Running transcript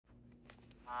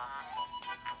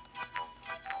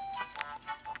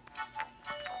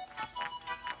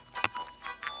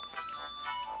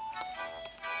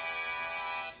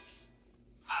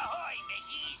Ahoy,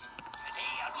 Mickeys!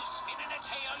 Today I'll be spinning a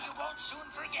tale you won't soon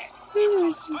forget. It's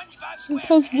called SpongeBob SquarePants.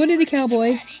 Tells Woody the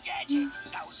Cowboy.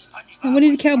 Now SpongeBob And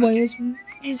Woody the Cowboy was.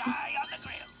 his eye on the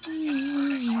grill. You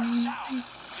heard a sharp sound.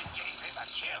 It gave him a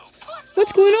chill.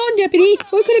 What's going on, Deputy?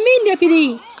 What could it mean, Deputy?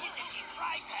 It's a deep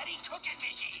fry patty cooking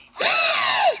machine.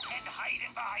 And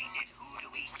hiding behind it, who do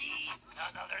we see?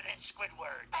 None other than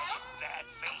Squidward and his bad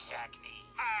face acne.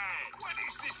 What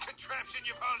is this contraption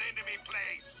you've hauled into me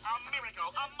place? A miracle,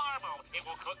 a marvel. It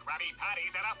will cook Krabby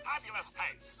Patties at a fabulous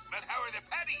pace. But how are the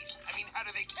patties? I mean, how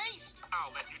do they taste? I'll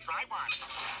let you try one.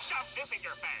 Shove this in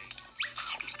your face.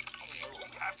 You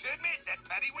have to admit, that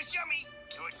patty was yummy.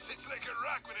 Though it sits like a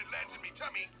rock when it lands in me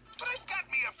tummy. But I've got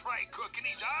me a fry cook, and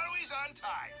he's always on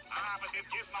time. But this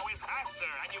gizmo is faster,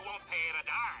 and you won't pay it a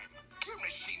dime. Your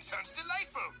machine sounds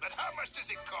delightful, but how much does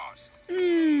it cost?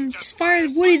 Just fire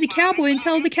Woody the Cowboy and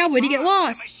tell the cowboy to get The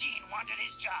lost. machine wanted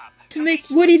his job. To make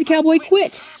Woody the Cowboy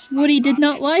quit. Woody did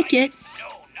not like it. No,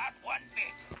 not one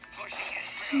bit. Pushing his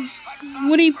grill, SpongeBob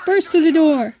Woody burst through the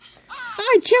door.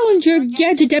 I challenge your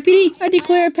gadget, Deputy. I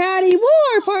declare Patty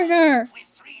war, partner. With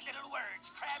 3 little words,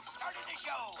 Krabs started the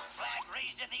show. Flag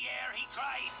raised in the air, he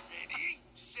cried, Ready,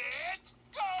 set,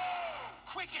 go!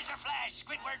 quick as a flash,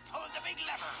 Squidward pulled the big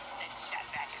lever, then sat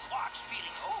back and watched,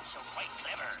 feeling oh so quite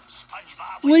clever.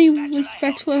 SpongeBob Woody with with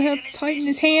spatula held tight in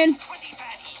his hand. 20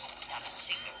 patties, not a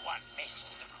single one missed.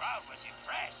 The crowd was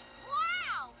impressed.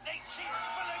 Wow! They cheered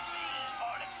full of glee,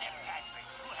 all except Patrick,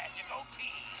 who had to go pee.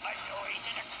 A noise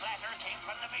and a clatter came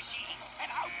from the machine,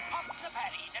 and out pumped the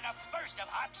patties in a burst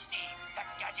of hot steam. The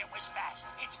gadget was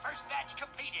fast, its first batch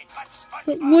completed, but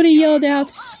But SpongeBob Woody yelled out,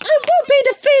 I won't be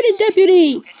defeated, Deputy.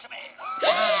 get some air.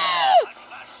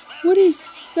 Woody's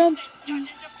Then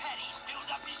dozens of patties filled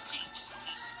up his cheeks.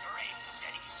 He screamed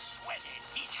and he sweated.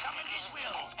 He summoned his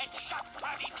will and shot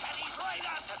Krabby Patties right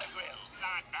onto the grill.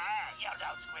 Not bad. Yelled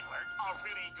out Squidward. A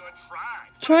really good try.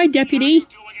 Try, Deputy.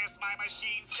 Do against my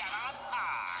machine set on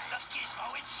high. The gizmo,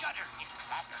 it shuddered, it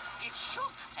clattered, it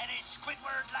shook, and as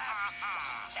Squidward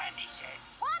laughed, Sandy said,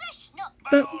 What a schnook!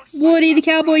 But Woody the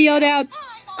Cowboy yelled out,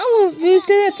 I won't lose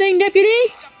to that thing, Deputy.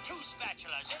 picked up 2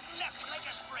 spatulas and left like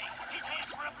a spring. His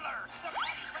hands were a blur. The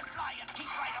patties went flying. He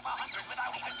fried up 100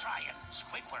 without even trying.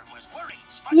 Squidward was worried.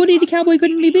 Woody the Cowboy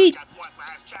couldn't be beat. Got one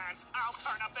last chance. I'll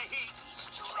turn up the heat. He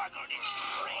struggled and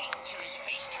strained till his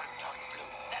face turned dark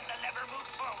blue. Then the lever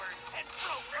moved forward and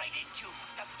broke right into.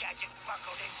 The gadget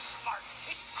buckled and sparked.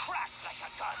 It cracked like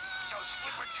a gun. So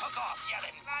Squidward took off,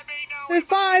 yelling, Let me know If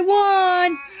I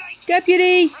won, "Lightning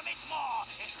Deputy. from its maw."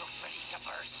 It looked ready to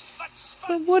burst. But But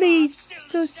SpongeBob Woody's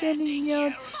still standing and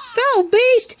yelled, Foul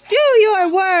beast, do your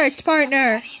worst,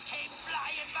 partner. Patties came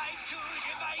flying by 2s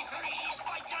and by 3s,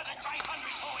 by dozens, by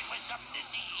hundreds. Oh, it was something to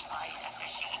see. By that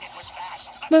machine, it was fast.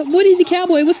 But Woody the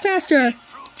Cowboy was faster.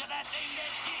 Proved to that thing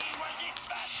that she was its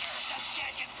master. The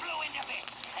gadget flew into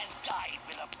bits and died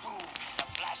with a boom. The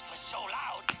blast was so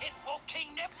loud, it woke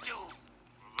King Neptune.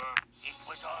 It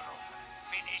was all over,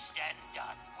 finished and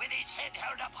done. With his head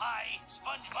held up high,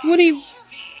 SpongeBob Woody- knew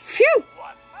he Phew!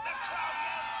 won. The crowd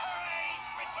yelled, "Hooray,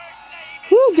 Squidward, name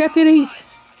it!" Woo, deputies. But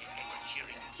they were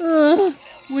cheering.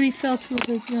 Woody fell to a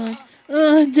good yawn.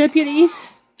 Deputies.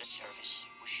 The service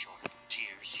was short,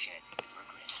 tears shed with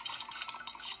regret.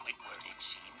 Squidward, it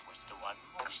seemed, was the one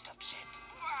most upset.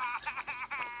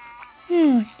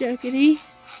 Deputy.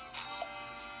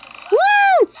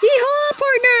 Woo! Yeehaw,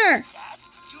 partner! That,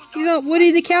 You thought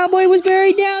Woody the Cowboy was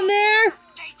buried down there?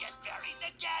 They just buried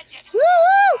the gadget.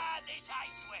 Woo-hoo! This I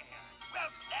swear. Well,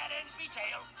 that ends me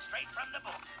tale, straight from the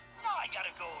book. Now I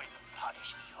gotta go and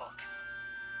polish me hook.